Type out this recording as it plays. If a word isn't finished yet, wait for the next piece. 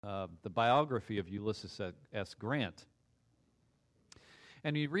the biography of Ulysses S. Grant.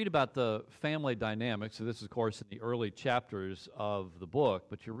 And you read about the family dynamics, so this is, of course, in the early chapters of the book,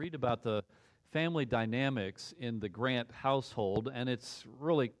 but you read about the family dynamics in the Grant household, and it's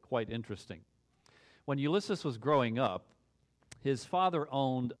really quite interesting. When Ulysses was growing up, his father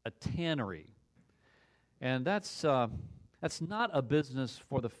owned a tannery, and that's not a business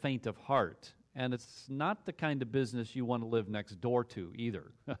for the faint of heart, and it's not the kind of business you want to live next door to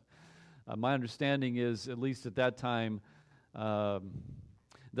either. My understanding is, at least at that time,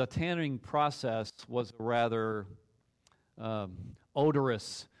 the tanning process was a rather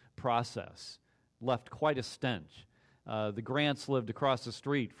odorous process, left quite a stench. The Grants lived across the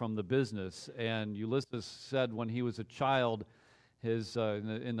street from the business, and Ulysses said when he was a child,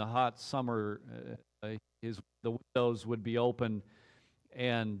 in the hot summer, the windows would be open,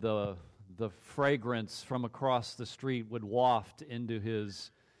 and the fragrance from across the street would waft into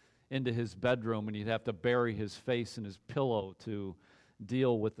his bedroom, and he'd have to bury his face in his pillow to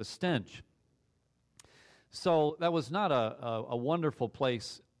deal with the stench. So that was not a wonderful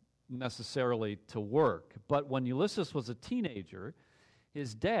place necessarily to work. But when Ulysses was a teenager,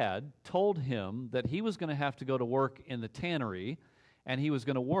 his dad told him that he was going to have to go to work in the tannery, and he was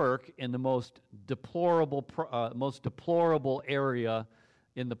going to work in the most deplorable area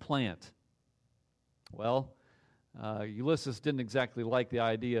in the plant. Well, Ulysses didn't exactly like the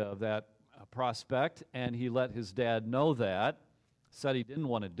idea of that prospect, and he let his dad know that, said he didn't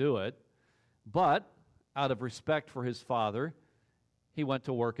want to do it, but out of respect for his father, he went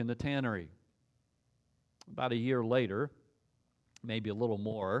to work in the tannery. About a year later, maybe a little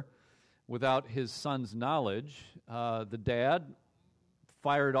more, without his son's knowledge, the dad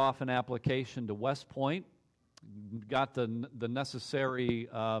fired off an application to West Point, got the necessary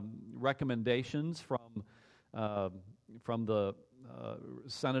recommendations from the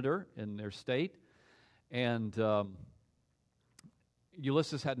senator in their state, and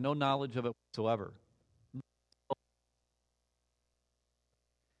Ulysses had no knowledge of it whatsoever.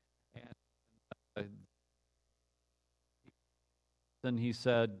 And then he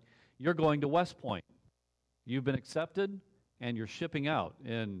said, "You're going to West Point. You've been accepted, and you're shipping out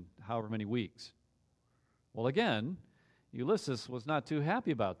in however many weeks." Well, again, Ulysses was not too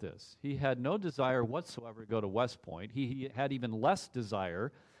happy about this. He had no desire whatsoever to go to West Point. He had even less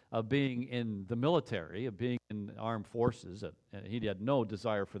desire of being in the military, of being in armed forces. He had no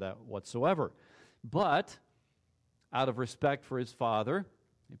desire for that whatsoever. But out of respect for his father,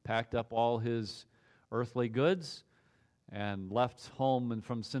 he packed up all his earthly goods and left home and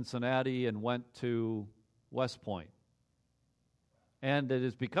from Cincinnati and went to West Point. And it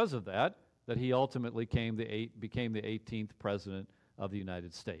is because of that he ultimately became the 18th President of the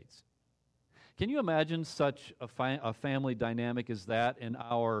United States. Can you imagine such a family dynamic as that in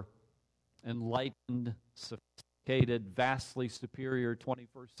our enlightened, sophisticated, vastly superior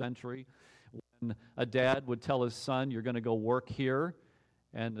 21st century? When a dad would tell his son, "You're going to go work here,"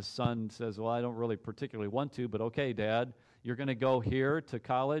 and the son says, "Well, I don't really particularly want to, but okay, Dad, you're going to go here to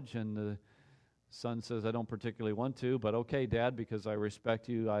college," and the son says, "I don't particularly want to, but okay, Dad, because I respect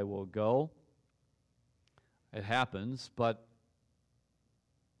you, I will go." It happens, but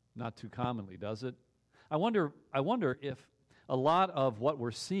not too commonly, does it? I wonder if a lot of what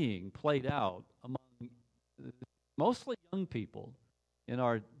we're seeing played out among mostly young people in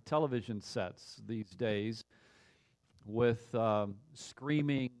our television sets these days, with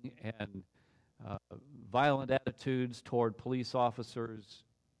screaming and violent attitudes toward police officers,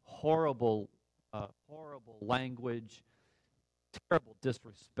 horrible language, terrible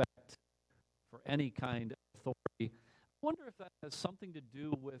disrespect for any kind of authority. I wonder if that has something to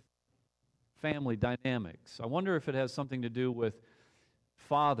do with family dynamics. I wonder if it has something to do with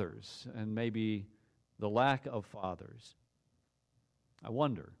fathers and maybe the lack of fathers. I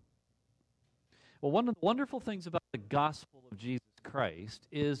wonder. Well, one of the wonderful things about the gospel of Jesus Christ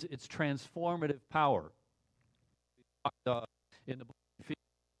is its transformative power. In the book of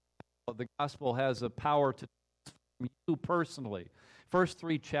Ephesians, the gospel has a power to transform you personally. First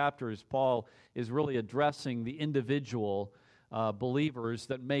 3 chapters, Paul is really addressing the individual believers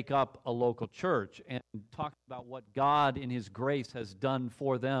that make up a local church and talking about what God in His grace has done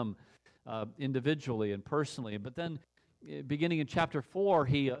for them individually and personally. But then, beginning in chapter 4,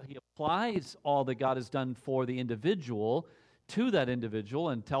 he applies all that God has done for the individual to that individual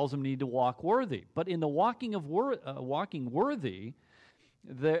and tells them they need to walk worthy. But in the walking worthy,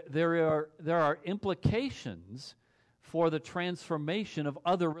 there are implications for the transformation of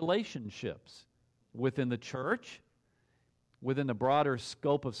other relationships within the church, within the broader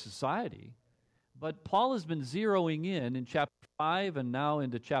scope of society. But Paul has been zeroing in chapter 5 and now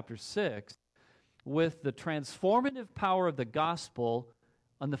into chapter 6 with the transformative power of the gospel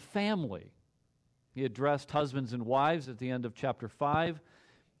on the family. He addressed husbands and wives at the end of chapter 5,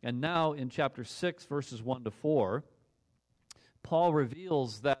 and now in chapter 6, verses 1 to 4, Paul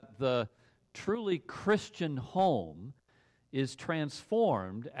reveals that the truly Christian home is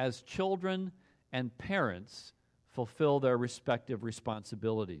transformed as children and parents fulfill their respective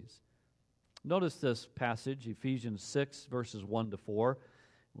responsibilities. Notice this passage, Ephesians 6, verses 1 to 4.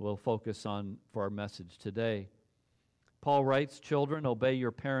 We'll focus on for our message today. Paul writes, "Children, obey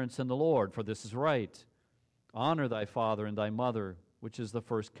your parents in the Lord, for this is right. Honor thy father and thy mother, which is the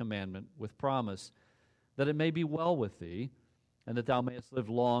first commandment, with promise, that it may be well with thee, and that thou mayest live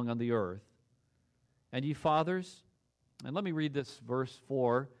long on the earth. And ye fathers," and let me read this verse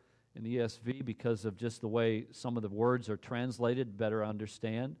 4 in the ESV because of just the way some of the words are translated, better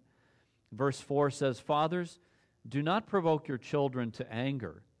understand. Verse 4 says, "Fathers, do not provoke your children to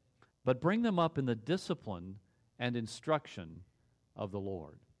anger, but bring them up in the discipline and instruction of the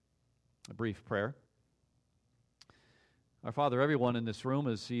Lord." A brief prayer. Our Father, everyone in this room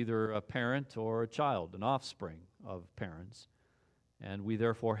is either a parent or a child, an offspring of parents. And we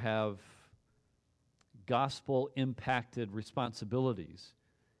therefore have gospel-impacted responsibilities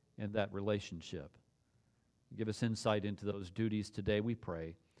in that relationship. Give us insight into those duties today, we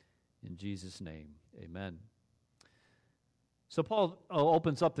pray. In Jesus' name, amen. So Paul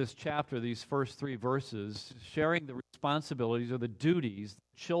opens up this chapter, these first 3 verses, sharing the responsibilities or the duties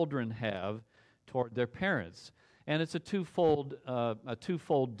that children have toward their parents. And it's a twofold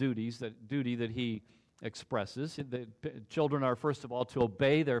duty that he expresses. The children are, first of all, to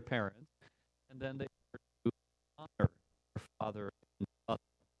obey their parents, and then they are to honor their father and mother.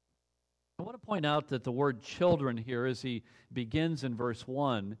 I want to point out that the word children here, as he begins in verse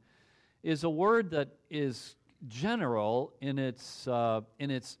 1, is a word that is general in its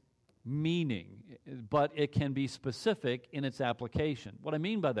meaning, but it can be specific in its application. What I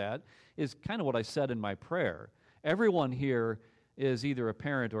mean by that is kind of what I said in my prayer. Everyone here is either a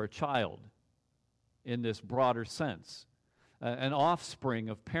parent or a child in this broader sense, an offspring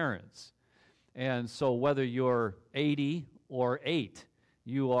of parents. And so whether you're 80 or 8,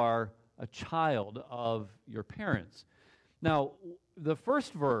 you are a child of your parents. Now, the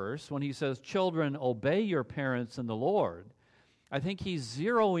first verse, when he says, "Children, obey your parents in the Lord," I think he's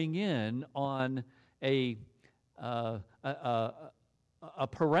zeroing in on a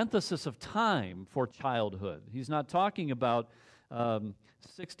parenthesis of time for childhood. He's not talking about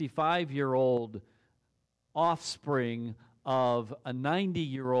 65-year-old offspring of a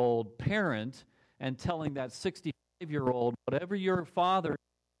 90-year-old parent and telling that 65-year-old, whatever your father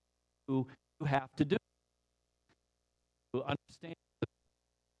do, you have to do. To understand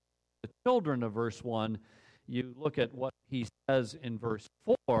the children of verse 1, you look at what he says in verse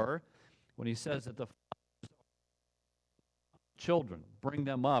 4 when he says that the fathers are children, bring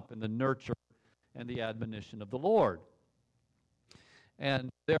them up in the nurture and the admonition of the Lord.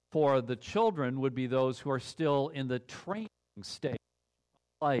 And therefore, the children would be those who are still in the training stage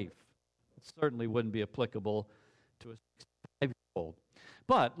of life. It certainly wouldn't be applicable to a 65-year-old.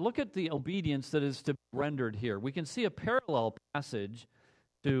 But look at the obedience that is to be rendered here. We can see a parallel passage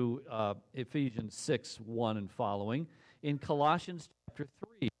to Ephesians 6, 1 and following in Colossians chapter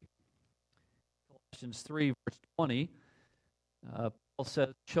 3. Colossians 3, verse 20, Paul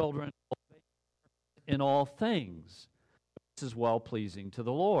says, "Children, obey in all things. This is well-pleasing to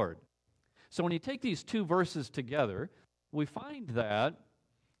the Lord." So when you take these 2 verses together, we find that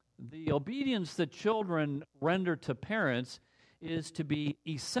the obedience that children render to parents is to be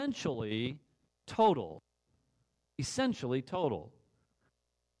essentially total. Essentially total.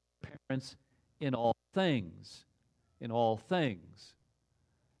 Parents in all things. In all things.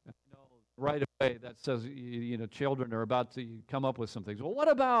 You know, right away that says, children are about to come up with some things. Well, what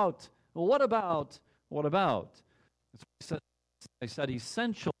about? Well, what about? What about? That's what I said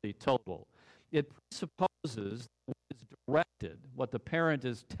essentially total. It presupposes what is directed, what the parent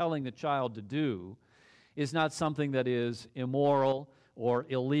is telling the child to do, is not something that is immoral or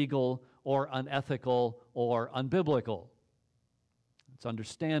illegal or unethical or unbiblical. It's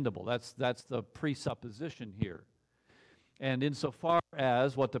understandable. That's the presupposition here. And insofar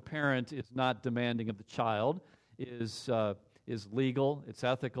as what the parent is not demanding of the child is legal, it's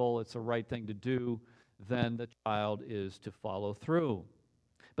ethical, it's the right thing to do, then the child is to follow through.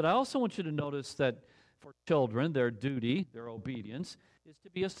 But I also want you to notice that for children, their duty, their obedience, is to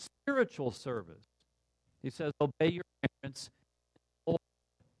be a spiritual service. He says, obey your parents as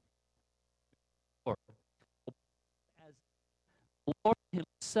the Lord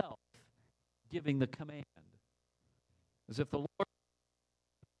himself giving the command. As if the Lord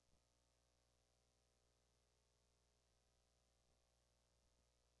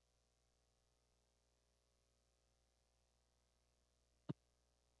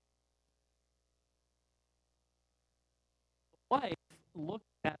wife looked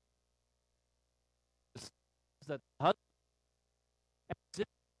at that the husband as if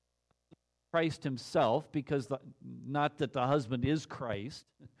Christ himself, because not that the husband is Christ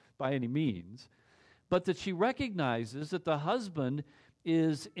by any means, but that she recognizes that the husband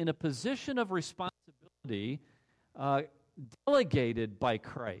is in a position of responsibility delegated by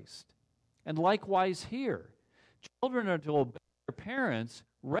Christ. And likewise here, children are to obey their parents,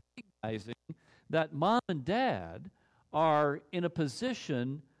 recognizing that mom and dad are in a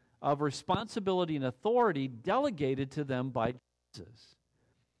position of responsibility and authority delegated to them by Jesus.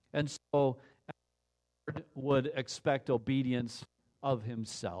 And so, God would expect obedience of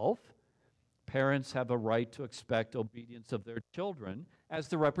himself. Parents have a right to expect obedience of their children as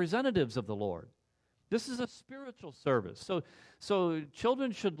the representatives of the Lord. This is a spiritual service. So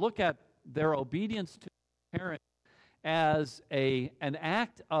children should look at their obedience to parents as an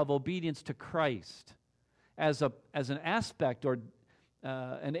act of obedience to Christ, as an aspect or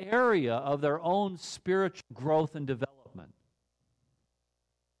an area of their own spiritual growth and development.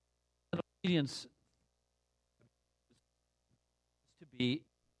 Obedience to be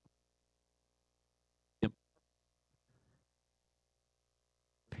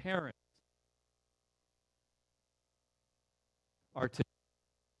parents are to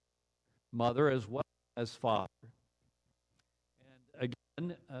mother as well as father.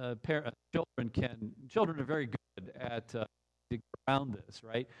 And again, children are very good at around this,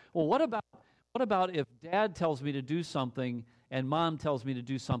 right? Well, what about if dad tells me to do something and mom tells me to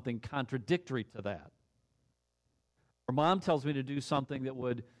do something contradictory to that? Or mom tells me to do something that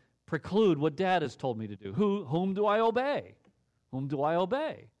would preclude what dad has told me to do. Whom do I obey? Whom do I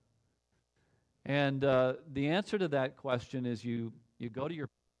obey? And the answer to that question is you go to your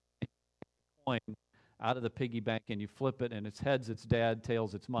coin out of the piggy bank and you flip it, and it's heads, it's dad,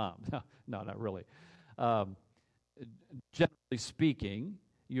 tails, it's mom. No, not really. Generally speaking,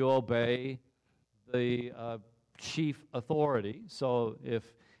 you obey the chief authority. So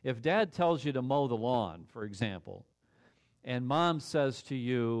if dad tells you to mow the lawn, for example, and mom says to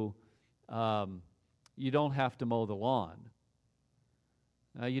you, you don't have to mow the lawn.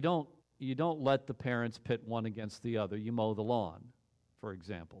 You don't let the parents pit one against the other. You mow the lawn, for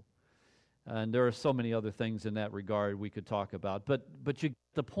example. And there are so many other things in that regard we could talk about. But you get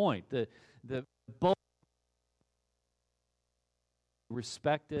the point. The both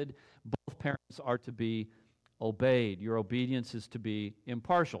respected, both parents are to be obeyed. Your obedience is to be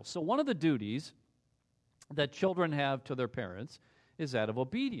impartial. So one of the duties that children have to their parents is that of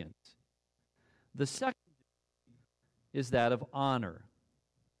obedience. The second is that of honor.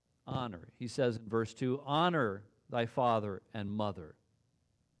 Honor. He says in verse 2, honor thy father and mother.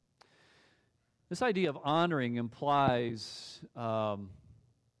 This idea of honoring implies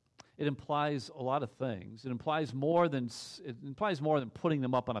it implies a lot of things. It implies more than putting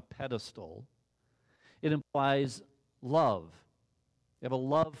them up on a pedestal. It implies love. You have a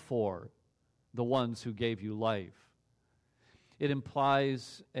love for the ones who gave you life. It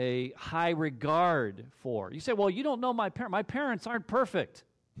implies a high regard for. You say, well, you don't know my parents. My parents aren't perfect.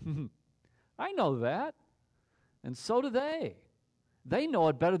 I know that. And so do they. They know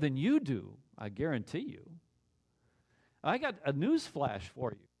it better than you do, I guarantee you. I got a news flash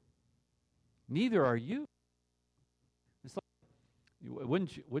for you. Neither are you. It's like,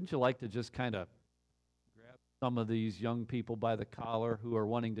 wouldn't you like to just kind of grab some of these young people by the collar who are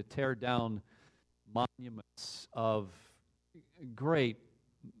wanting to tear down monuments of great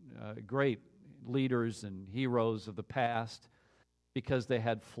leaders and heroes of the past because they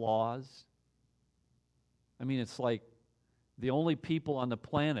had flaws? I mean, it's like the only people on the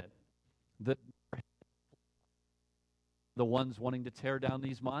planet that the ones wanting to tear down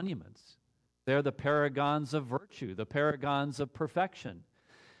these monuments. They're the paragons of virtue, the paragons of perfection.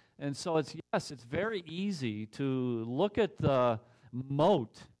 And so it's very easy to look at the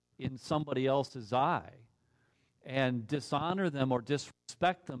mote in somebody else's eye and dishonor them or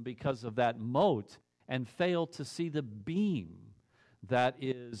disrespect them because of that mote and fail to see the beam that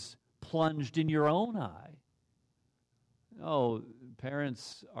is plunged in your own eye. Oh,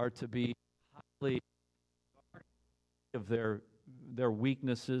 parents are to be highly of their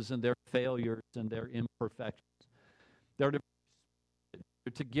weaknesses and their failures and their imperfections. They're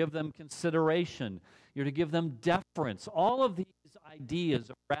to give them consideration. You're to give them deference. All of these ideas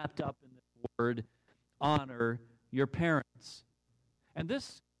are wrapped up in this word, honor your parents. And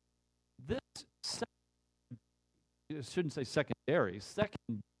this I shouldn't say secondary,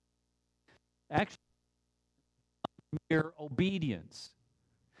 actually mere obedience.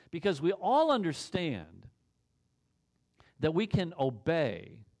 Because we all understand that we can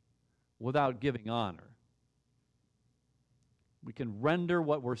obey without giving honor. We can render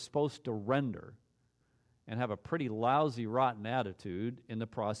what we're supposed to render and have a pretty lousy, rotten attitude in the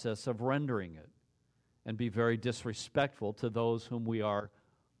process of rendering it and be very disrespectful to those whom we are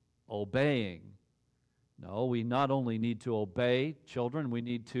obeying. No, we not only need to obey children, we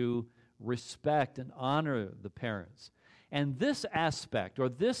need to respect and honor the parents. And this aspect, or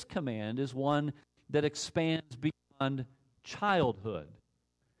this command, is one that expands beyond childhood.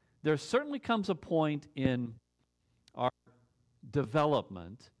 There certainly comes a point in our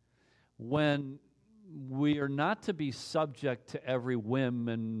development when we are not to be subject to every whim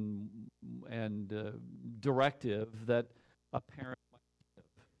and directive that a parent might give.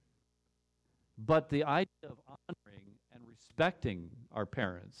 But the idea of honoring and respecting our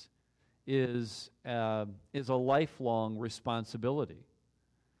parents is a lifelong responsibility.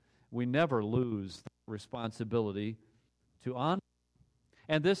 We never lose the responsibility to honor.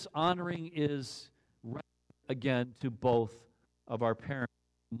 And this honoring is, again, to both of our parents,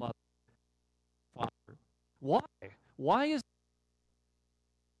 mother, father. Why? Why is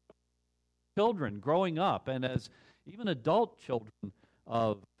children growing up, and as even adult children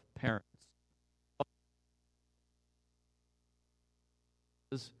of parents,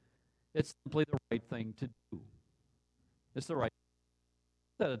 it's simply the right thing to do. It's the right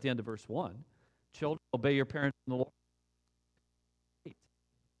thing. That at the end of verse 1, children, obey your parents in the Lord.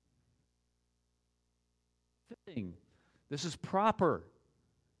 Fitting. This is proper.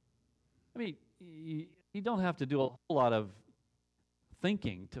 I mean, you don't have to do a whole lot of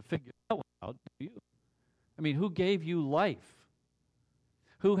thinking to figure that one out, do you? I mean, who gave you life?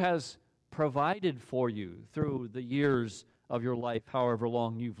 Who has provided for you through the years of your life, however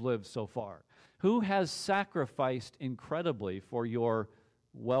long you've lived so far? Who has sacrificed incredibly for your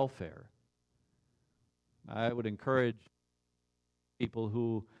welfare? I would encourage people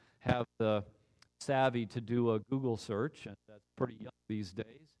who have the savvy to do a Google search, and that's pretty young these days.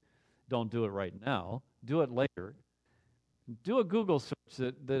 Don't do it right now. Do it later. Do a Google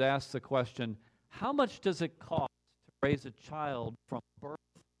search that asks the question, how much does it cost to raise a child from birth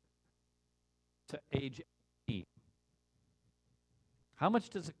to age 18? How much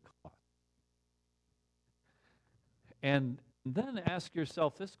does it cost? And then ask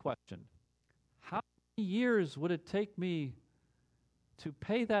yourself this question, how many years would it take me to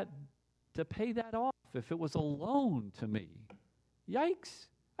pay that off if it was a loan to me? Yikes,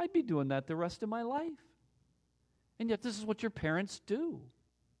 I'd be doing that the rest of my life. And yet this is what your parents do.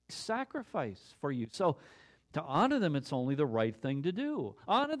 Sacrifice for you. So to honor them, it's only the right thing to do.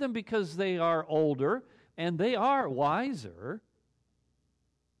 Honor them because they are older and they are wiser.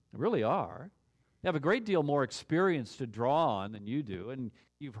 They really are. They have a great deal more experience to draw on than you do. And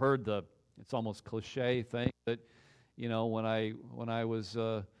you've heard it's almost cliche thing that, you know, when I was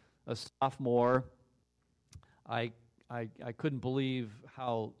a sophomore, I couldn't believe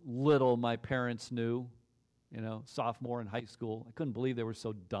how little my parents knew. You know, sophomore in high school, I couldn't believe they were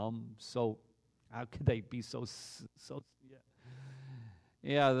so dumb. So, how could they be so?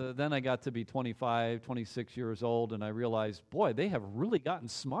 Yeah. Then I got to be 25, 26 years old, and I realized, boy, they have really gotten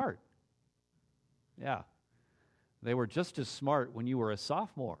smart. Yeah, they were just as smart when you were a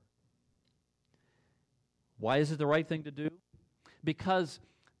sophomore. Why is it the right thing to do? Because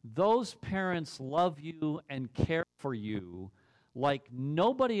those parents love you and care for you like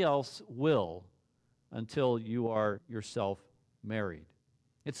nobody else will until you are yourself married.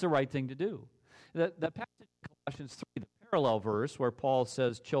 It's the right thing to do. The passage in Colossians 3, the parallel verse where Paul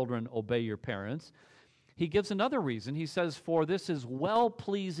says, children, obey your parents, he gives another reason. He says, for this is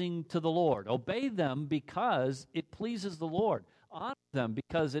well-pleasing to the Lord. Obey them because it pleases the Lord. Honor them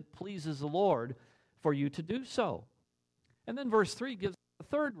because it pleases the Lord for you to do so. And then verse 3 gives a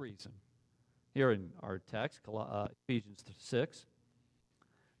third reason. Here in our text, Ephesians 6,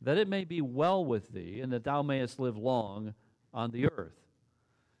 that it may be well with thee, and that thou mayest live long on the earth.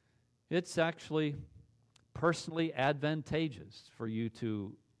 It's actually personally advantageous for you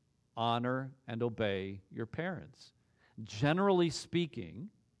to honor and obey your parents. Generally speaking,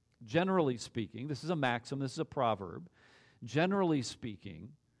 this is a maxim, this is a proverb. Generally speaking,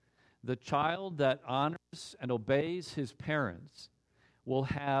 the child that honors and obeys his parents will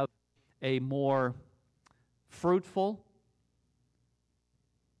have a more fruitful,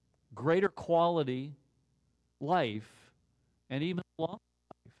 greater quality life, and even long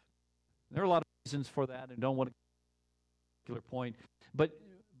life. There are a lot of reasons for that, and don't want to get a particular point. But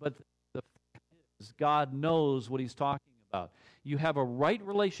the fact is God knows what he's talking about. You have a right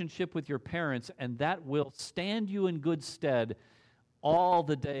relationship with your parents, and that will stand you in good stead all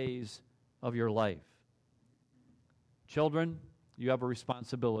the days of your life. Children, you have a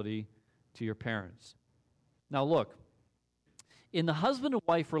responsibility to your parents. Now look, in the husband and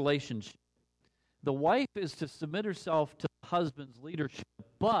wife relationship, the wife is to submit herself to the husband's leadership,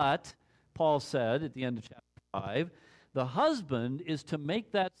 but, Paul said at the end of chapter 5, the husband is to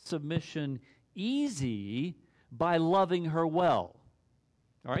make that submission easy by loving her well.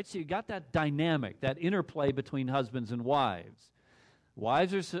 All right, so you got that dynamic, that interplay between husbands and wives.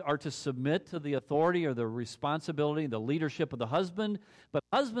 Wives are to submit to the authority or the responsibility, the leadership of the husband, but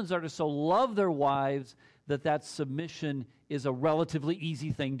husbands are to so love their wives that that submission is a relatively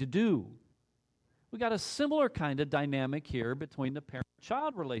easy thing to do. We got a similar kind of dynamic here between the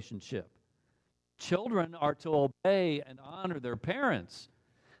parent-child relationship. Children are to obey and honor their parents,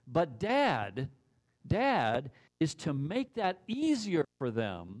 but dad is to make that easier for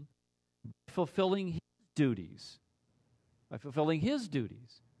them by fulfilling his duties.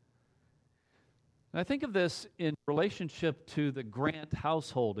 And I think of this in relationship to the Grant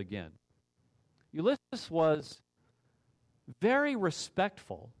household again. Ulysses was very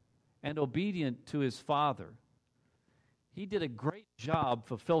respectful and obedient to his father. He did a great job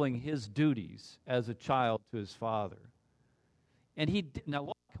fulfilling his duties as a child to his father. And he did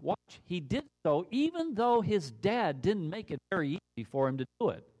so even though his dad didn't make it very easy for him to do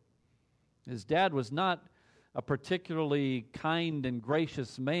it. His dad was not a particularly kind and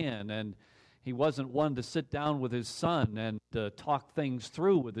gracious man, and he wasn't one to sit down with his son and talk things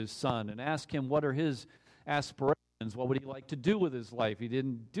through with his son and ask him what are his aspirations, what would he like to do with his life. He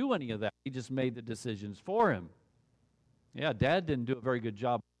didn't do any of that. He just made the decisions for him. Yeah, dad didn't do a very good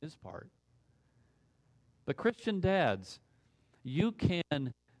job on his part. But Christian dads, you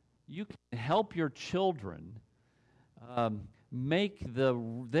can help your children make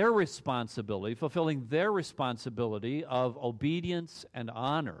their responsibility, fulfilling their responsibility of obedience and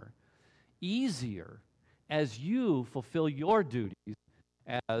honor easier as you fulfill your duties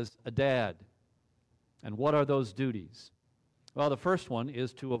as a dad. And what are those duties? Well, the first one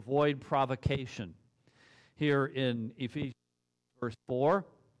is to avoid provocation. Here in Ephesians verse 4,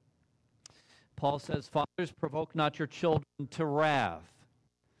 Paul says, "Fathers, provoke not your children to wrath."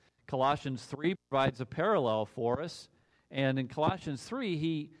 Colossians 3 provides a parallel for us. And in Colossians 3,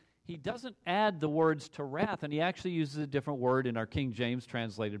 he doesn't add the words to wrath, and he actually uses a different word in our King James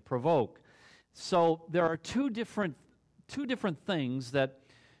translated provoke. So there are two different things that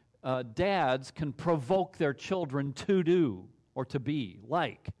dads can provoke their children to do or to be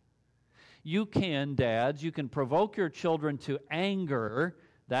like. Dads, you can provoke your children to anger.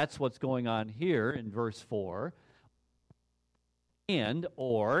 That's what's going on here in verse 4.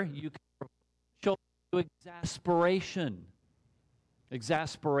 Or you can provoke children to exasperation.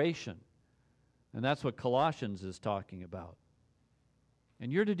 And that's what Colossians is talking about.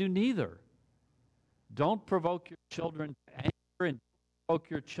 And you're to do neither. Don't provoke your children to anger and provoke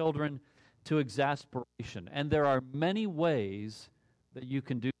your children to exasperation. And there are many ways that you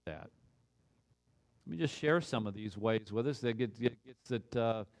can do that. Let me just share some of these ways with us. That gets it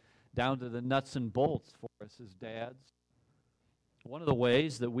down to the nuts and bolts for us as dads. One of the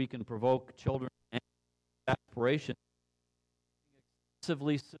ways that we can provoke children to exasperation is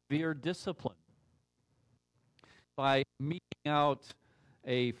excessively severe discipline. By meting out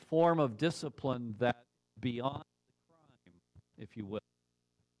a form of discipline that is beyond the crime, if you will.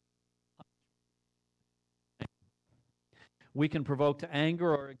 We can provoke to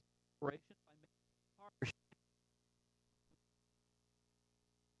anger or exasperation by making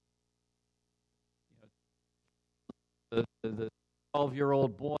it harsh. The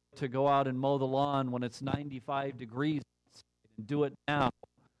 12-year-old boy to go out and mow the lawn when it's 95 degrees and do it now.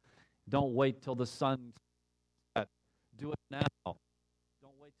 Don't wait till the sun sets. Do it now.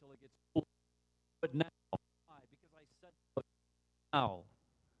 Don't wait till it gets cool. Do it now. Why? Because I said so now.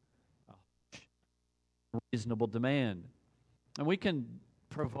 A reasonable demand. And we can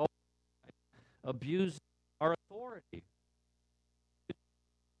provoke, abuse our authority.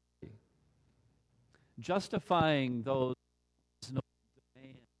 Justifying those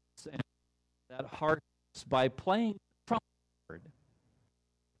demands and that harshness by playing the trump card.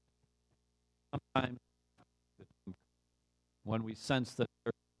 Sometimes when we sense that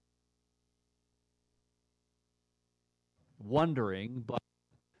they're wondering, but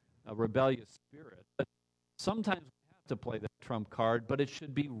a rebellious spirit. But sometimes we have to play the trump card, but it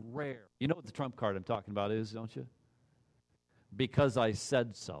should be rare. You know what the trump card I'm talking about is, don't you? Because I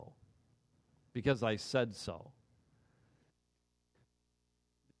said so. Because I said so.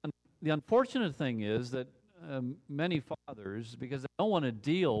 the unfortunate thing is that many fathers, because they don't want to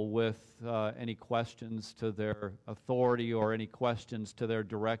deal with any questions to their authority or any questions to their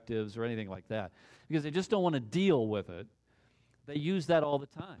directives or anything like that, because they just don't want to deal with it, they use that all the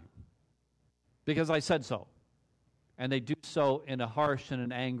time. Because I said so. And they do so in a harsh and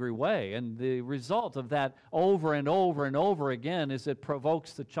an angry way. And the result of that over and over and over again is it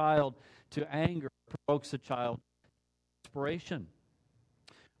provokes the child to anger, provokes the child to desperation.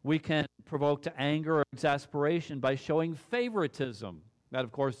 We can provoke to anger or exasperation by showing favoritism. That,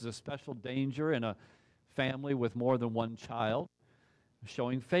 of course, is a special danger in a family with more than one child,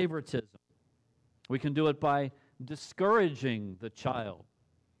 showing favoritism. We can do it by discouraging the child,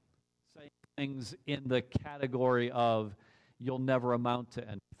 saying things in the category of, you'll never amount to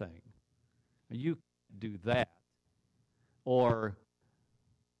anything. You can't do that. Or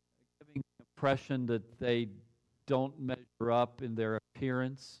giving the impression that they don't measure up in their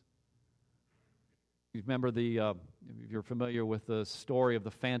appearance. You remember if you're familiar with the story of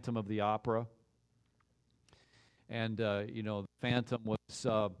the Phantom of the Opera. And, the Phantom was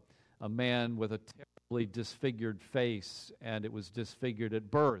a man with a terribly disfigured face, and it was disfigured at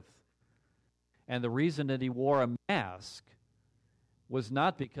birth. And the reason that he wore a mask was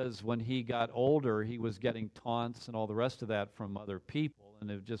not because when he got older he was getting taunts and all the rest of that from other people, and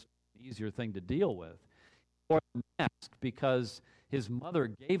it was just an easier thing to deal with. He wore a mask because his mother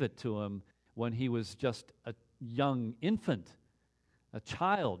gave it to him when he was just a young infant, a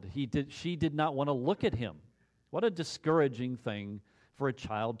child. She did not want to look at him. What a discouraging thing for a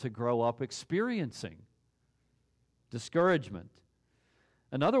child to grow up experiencing. Discouragement.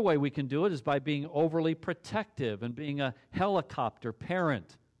 Another way we can do it is by being overly protective and being a helicopter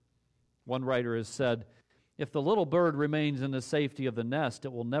parent. One writer has said, if the little bird remains in the safety of the nest,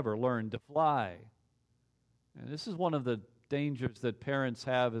 it will never learn to fly. And this is one of the dangers that parents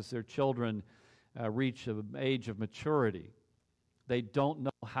have as their children reach an age of maturity. They don't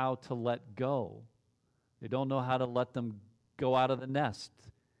know how to let go. They don't know how to let them go out of the nest.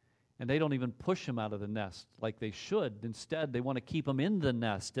 And they don't even push them out of the nest like they should. Instead, they want to keep them in the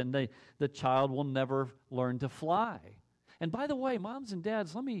nest, and the child will never learn to fly. And by the way, moms and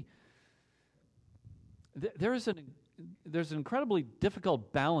dads, there's an incredibly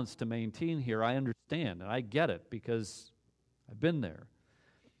difficult balance to maintain here. I understand, and I get it because I've been there.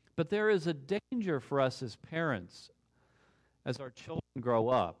 But there is a danger for us as parents, as our children grow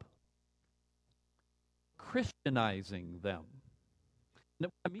up, Christianizing them. And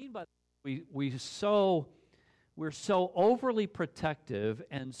what I mean by that, we're so overly protective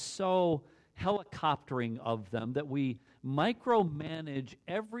and so helicoptering of them that we micromanage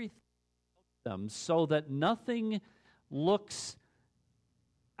everything about them so that nothing looks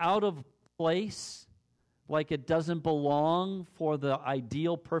out of place, like it doesn't belong for the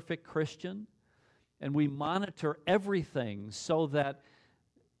ideal perfect Christian. And we monitor everything so that,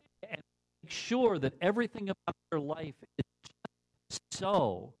 and make sure that everything about their life is just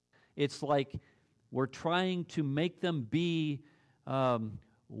so. It's like we're trying to make them be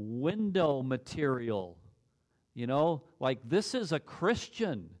window material. Like this is a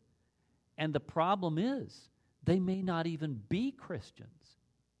Christian. And the problem is, they may not even be Christians.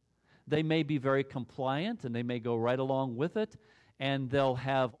 They may be very compliant, and they may go right along with it, and they'll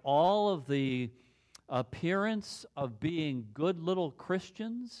have all of the appearance of being good little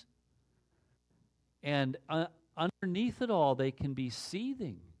Christians, and underneath it all, they can be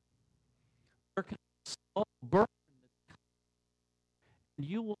seething. There can be a slow burn, and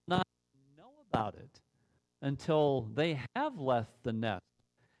you will not know about it until they have left the nest,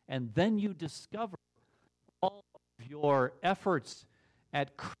 and then you discover all of your efforts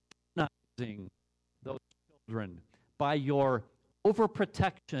at Christianizing those children by your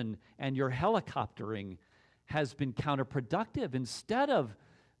overprotection and your helicoptering has been counterproductive. Instead of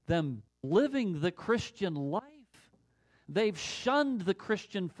them living the Christian life, they've shunned the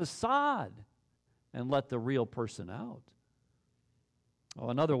Christian facade and let the real person out. Well,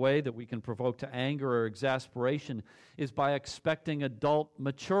 another way that we can provoke to anger or exasperation is by expecting adult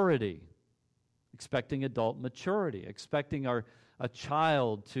maturity. Expecting adult maturity. Expecting a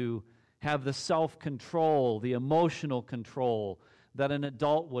child to have the self-control, the emotional control that an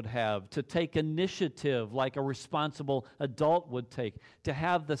adult would have, to take initiative like a responsible adult would take, to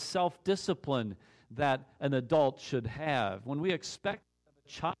have the self-discipline that an adult should have. When we expect a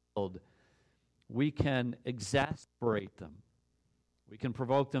child, we can exasperate them. We can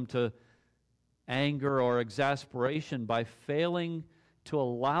provoke them to anger or exasperation by failing to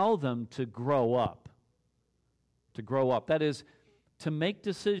allow them to grow up. To grow up. That is, to make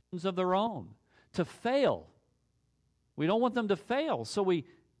decisions of their own. To fail. We don't want them to fail, so we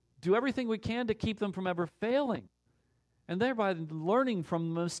do everything we can to keep them from ever failing, and thereby learning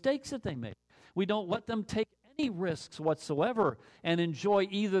from the mistakes that they make. We don't let them take any risks whatsoever and enjoy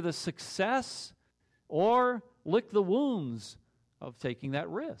either the success or lick the wounds of taking that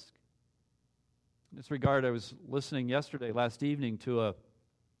risk. In this regard, I was listening last evening, to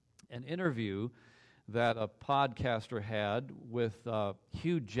an interview that a podcaster had with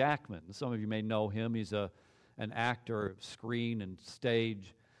Hugh Jackman. Some of you may know him. He's an actor of screen and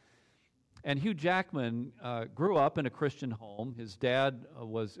stage. And Hugh Jackman grew up in a Christian home. His dad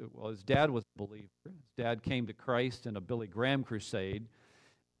was a believer. His dad came to Christ in a Billy Graham crusade.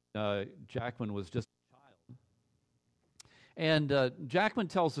 Jackman was just a child. And Jackman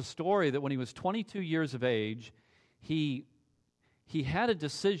tells the story that when he was 22 years of age, he had a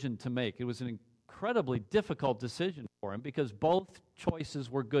decision to make. It was an incredibly difficult decision for him because both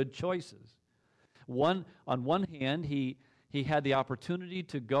choices were good choices. On one hand, he had the opportunity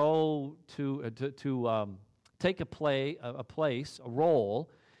to go to take a role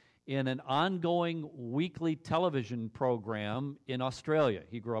in an ongoing weekly television program in Australia.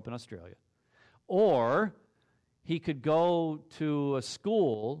 He grew up in Australia. Or he could go to a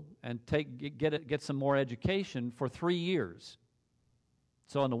school and get some more education for 3 years.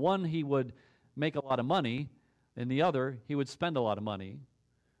 So on the one, he would make a lot of money. In the other, he would spend a lot of money.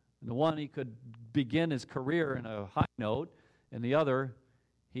 In the one, he could begin his career in a high note. In the other,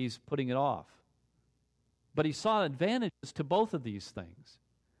 he's putting it off. But he saw advantages to both of these things.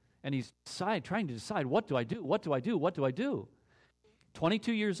 And he's trying to decide, what do I do? What do I do? What do I do?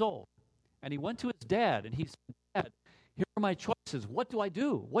 22 years old. And he went to his dad, and he said, Dad, here are my choices. What do I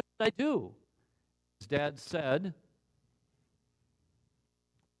do? What should I do? His dad said,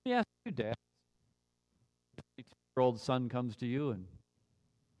 let me ask you, Dad. A 22-year-old son comes to you and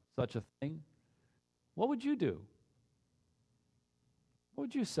such a thing. What would you do? What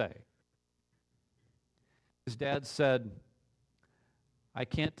would you say? His dad said, I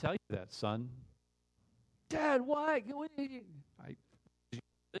can't tell you that, son. Dad, why?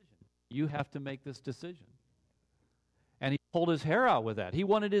 You have to make this decision. And he pulled his hair out with that. He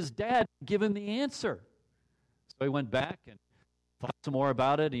wanted his dad to give him the answer. So he went back and thought some more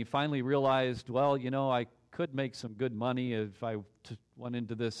about it. And he finally realized, well, I could make some good money if I went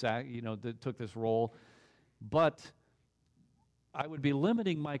into this, took this role. But I would be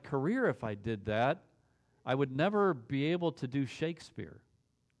limiting my career if I did that. I would never be able to do Shakespeare.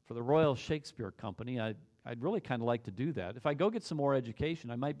 For the Royal Shakespeare Company, I'd really kind of like to do that. If I go get some more education,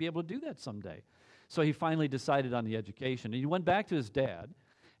 I might be able to do that someday. So he finally decided on the education. And he went back to his dad,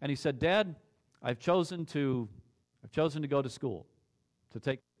 and he said, Dad, I've chosen to go to school, to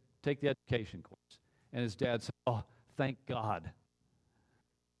take the education course. And his dad said, oh, thank God.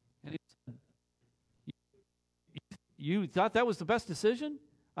 And he said, you thought that was the best decision?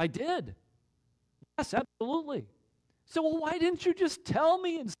 I did. Yes, absolutely. So, well, why didn't you just tell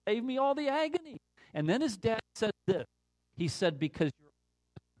me and save me all the agony? And then his dad said this. He said, because you're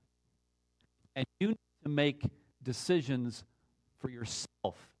and you need to make decisions for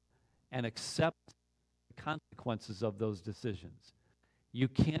yourself and accept the consequences of those decisions. You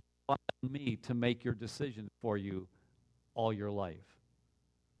can't rely on me to make your decisions for you all your life.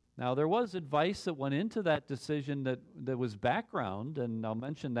 Now, there was advice that went into that decision that was background, and I'll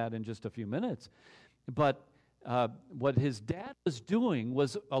mention that in just a few minutes. But what his dad was doing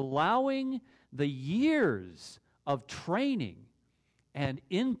was allowing the years of training and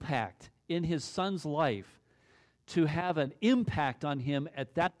impact in his son's life to have an impact on him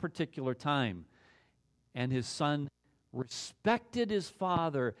at that particular time. And his son respected his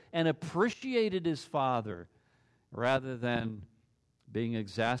father and appreciated his father rather than being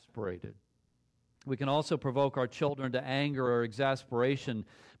exasperated. We can also provoke our children to anger or exasperation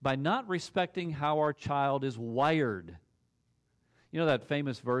by not respecting how our child is wired. You know that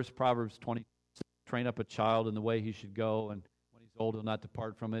famous verse, Proverbs 20, train up a child in the way he should go, and when he's old, he'll not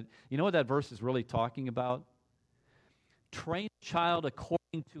depart from it. You know what that verse is really talking about? Train a child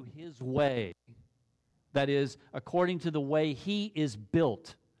according to his way. That is, according to the way he is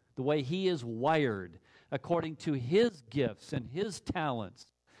built, the way he is wired, according to his gifts and his talents,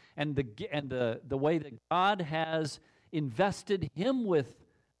 and the way that God has invested him with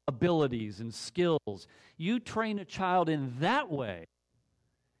abilities and skills. You train a child in that way,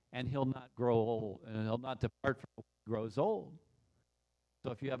 and he'll not grow old, and he'll not depart from when he grows old.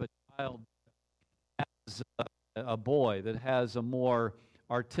 So if you have a child that has a boy that has a more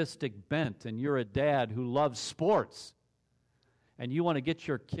artistic bent, and you're a dad who loves sports, and you want to get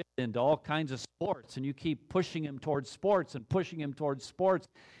your kid into all kinds of sports, and you keep pushing him towards sports and pushing him towards sports,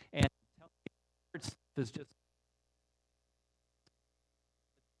 and sports is just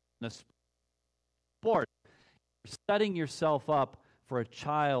in a sport. You're setting yourself up for a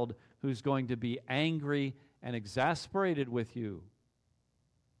child who's going to be angry and exasperated with you.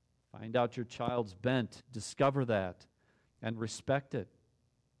 Find out your child's bent, discover that, and respect it.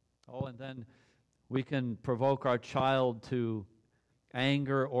 Oh, and then we can provoke our child to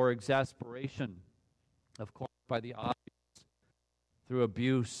anger or exasperation, of course, by the obvious, through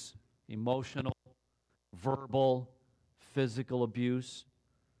abuse, emotional, verbal, physical abuse,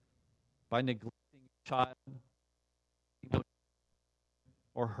 by neglecting a child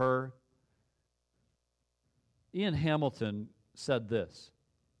or her. Ian Hamilton said this.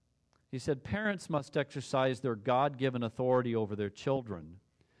 He said, parents must exercise their God-given authority over their children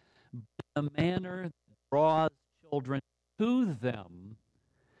in a manner that draws children to them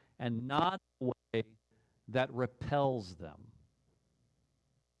and not in a way that repels them.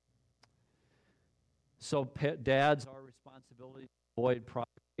 So dads, our responsibility to avoid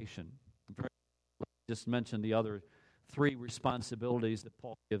provocation. Just mentioned the other three responsibilities that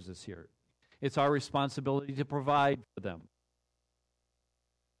Paul gives us here. It's our responsibility to provide for them.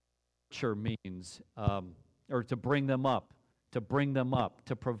 Nurture means, or to bring them up, to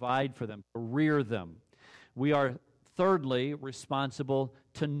provide for them, to rear them. We are, thirdly, responsible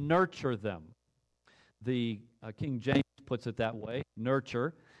to nurture them. The King James puts it that way,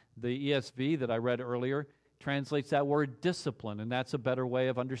 nurture. The ESV that I read earlier translates that word discipline, and that's a better way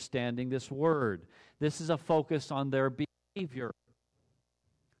of understanding this word. This is a focus on their behavior.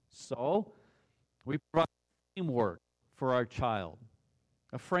 So, we provide a framework for our child.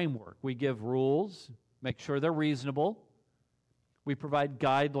 A framework. We give rules, make sure they're reasonable. We provide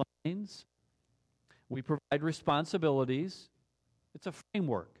guidelines. We provide responsibilities. It's a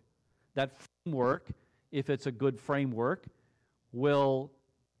framework. That framework, if it's a good framework, will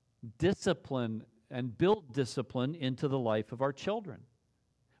discipline and build discipline into the life of our children.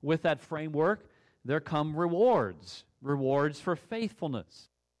 With that framework, there come rewards for faithfulness.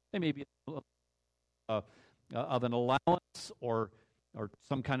 They may be of an allowance or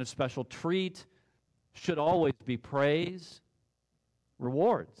some kind of special treat, should always be praise,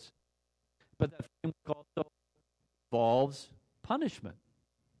 rewards. But that framework also involves punishment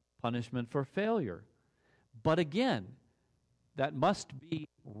for failure. But again, that must be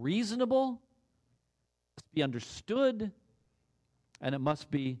reasonable, must be understood, and it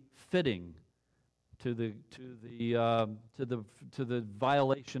must be fitting to the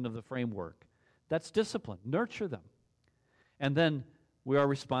violation of the framework. That's discipline. Nurture them. And then we are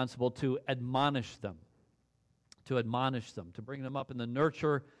responsible to admonish them, to bring them up in the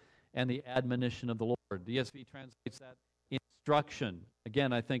nurture and the admonition of the Lord. The ESV translates that instruction.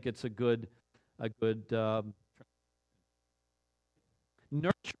 Again, I think it's a good nurture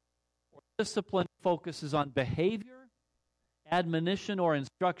or discipline focuses on behavior. Admonition or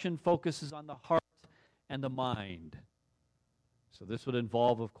instruction focuses on the heart and the mind. So this would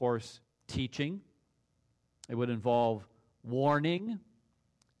involve, of course, teaching. It would involve warning.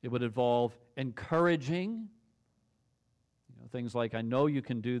 It would involve encouraging. Things like, I know you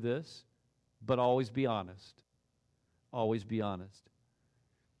can do this, but always be honest. Always be honest.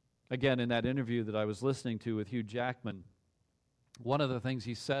 Again, in that interview that I was listening to with Hugh Jackman, one of the things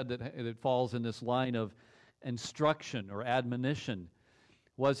he said that falls in this line of instruction or admonition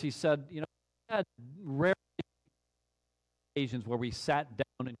was, he said, we had rare occasions where we sat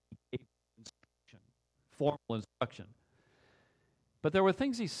down and gave instruction, formal instruction. But there were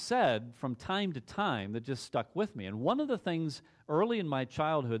things he said from time to time that just stuck with me. And one of the things early in my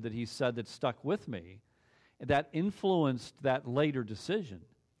childhood that he said that stuck with me, that influenced that later decision,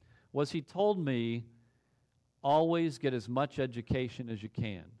 was he told me, always get as much education as you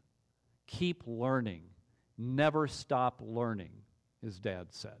can. Keep learning. Never stop learning, his dad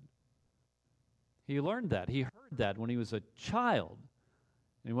said. He learned that. He heard that when he was a child.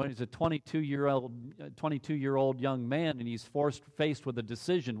 And when he's a 22-year-old young man and he's faced with a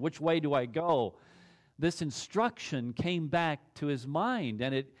decision, which way do I go? This instruction came back to his mind,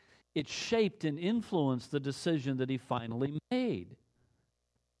 and it shaped and influenced the decision that he finally made.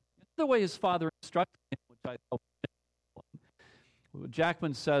 The way his father instructed him, which I thought,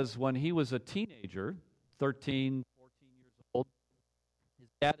 Jackman says when he was a teenager, 13, 14 years old, his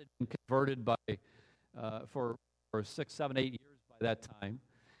dad had been converted for 6, 7, 8 years by that time.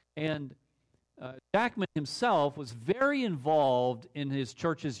 And Jackman himself was very involved in his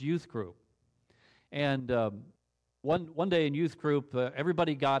church's youth group. And one day in youth group,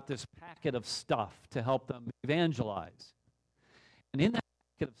 everybody got this packet of stuff to help them evangelize. And in that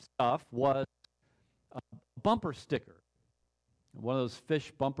packet of stuff was a bumper sticker. One of those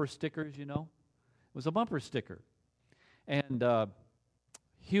fish bumper stickers, It was a bumper sticker. And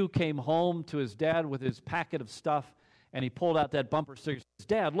Hugh came home to his dad with his packet of stuff, and he pulled out that bumper sticker. He says,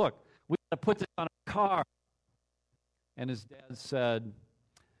 Dad, look, we got to put this on a car. And his dad said,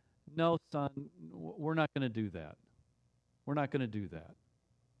 no, son, we're not going to do that. We're not going to do that.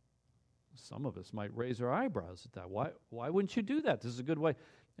 Some of us might raise our eyebrows at that. Why wouldn't you do that? This is a good way.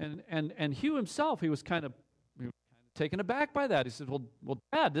 And Hugh himself, he was kind of taken aback by that. He said, well,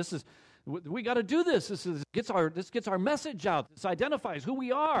 Dad, we got to do this. This gets our message out. This identifies who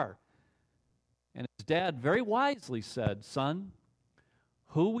we are. And his dad very wisely said, son,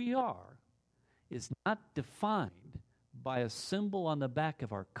 who we are is not defined by a symbol on the back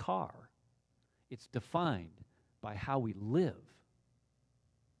of our car. It's defined by how we live.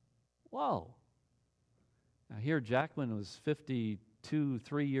 Whoa. Now here Jackman was 3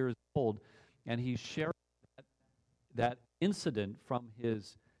 years old, and he's sharing that incident from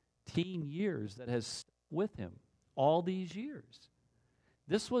his teen years that has stuck with him all these years.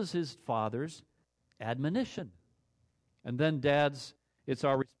 This was his father's admonition. And then dads, it's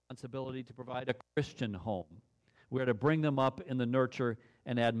our responsibility to provide a Christian home. We are to bring them up in the nurture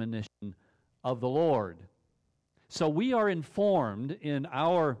and admonition of the Lord. So we are informed in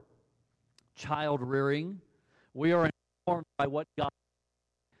our child rearing. We are informed by what God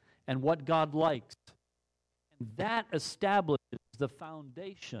and what God likes. And that establishes the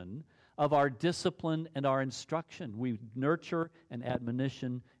foundation of our discipline and our instruction. We nurture and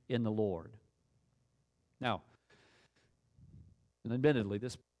admonition in the Lord. Now, and admittedly,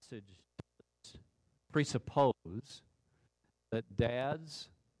 this passage presuppose that dads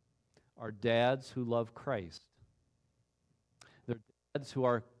are dads who love Christ. They're dads who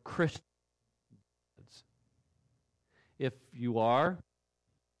are Christian dads. If you are,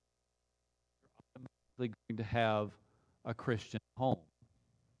 you're automatically going to have a Christian home.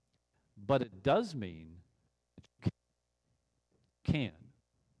 But it does mean that you can.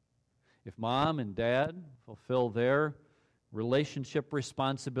 If mom and dad fulfill their relationship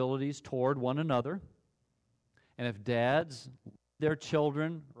responsibilities toward one another, and if dads lead their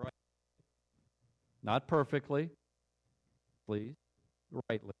children right, not perfectly, please,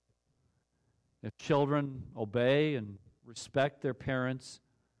 rightly. If children obey and respect their parents,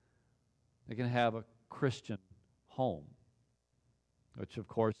 they can have a Christian home, which of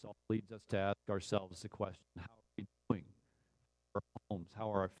course leads us to ask ourselves the question, how are we doing our homes?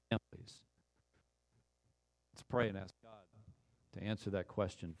 How are our families? Let's pray and ask God to answer that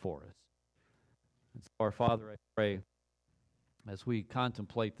question for us. And so, our Father, I pray, as we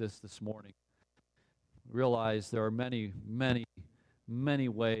contemplate this morning, realize there are many, many, many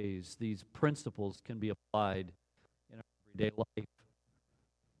ways these principles can be applied in our everyday life.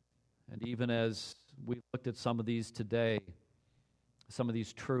 And even as we looked at some of these today, some of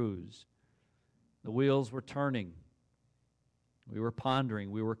these truths, the wheels were turning. We were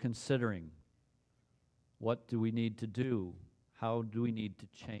pondering, we were considering, what do we need to do? How do we need to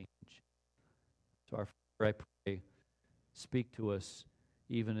change? So our Father, I pray, speak to us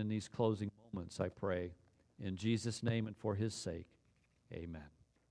even in these closing moments, I pray. In Jesus' name and for his sake, amen.